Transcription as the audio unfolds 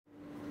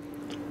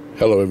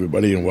Hello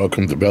everybody and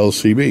welcome to Bell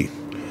CB.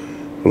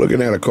 We're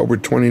looking at a Cobra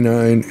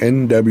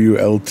 29NW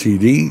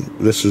LTD.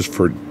 This is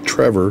for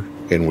Trevor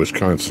in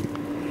Wisconsin.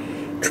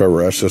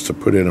 Trevor asked us to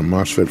put in a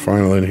Mosfet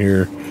Final in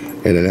here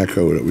and an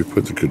echo that we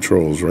put the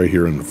controls right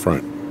here in the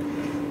front.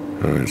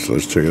 Alright, so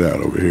let's check it out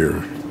over here.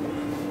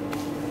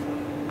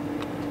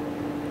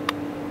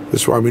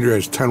 This watt meter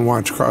has 10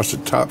 watts across the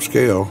top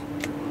scale.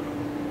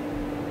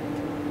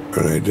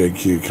 And that dead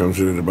key comes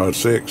in at about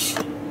 6.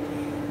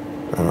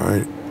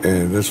 Alright,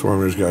 and this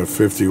one has got a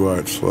 50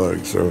 watt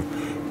slug, so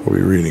we'll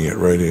be reading it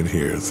right in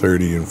here,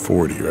 30 and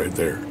 40 right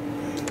there.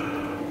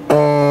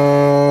 Audio,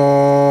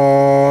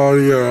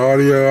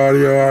 audio,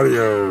 audio,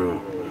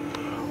 audio.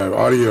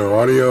 Audio,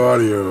 audio,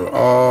 audio,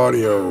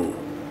 audio.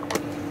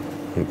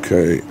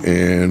 Okay,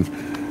 and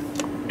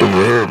you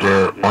hear it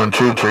there, 1,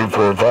 2, 3,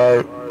 4,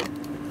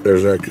 5.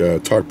 There's that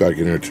Talkback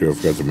in there too, I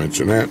forgot to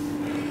mention that.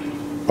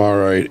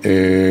 Alright,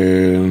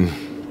 and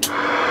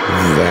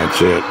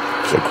that's it.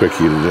 It's a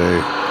quickie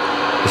today.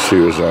 Let's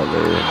see what's out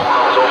there.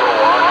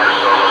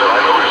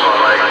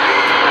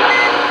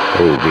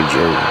 Oh, big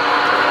joke.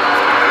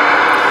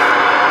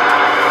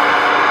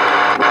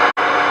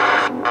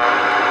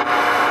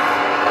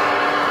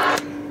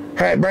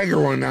 Hat Breaker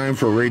 19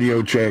 for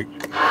radio check.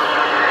 It'll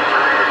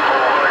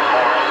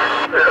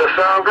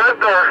sound good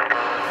there.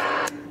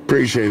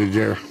 Appreciate it,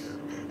 Jer.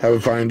 Have a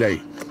fine day.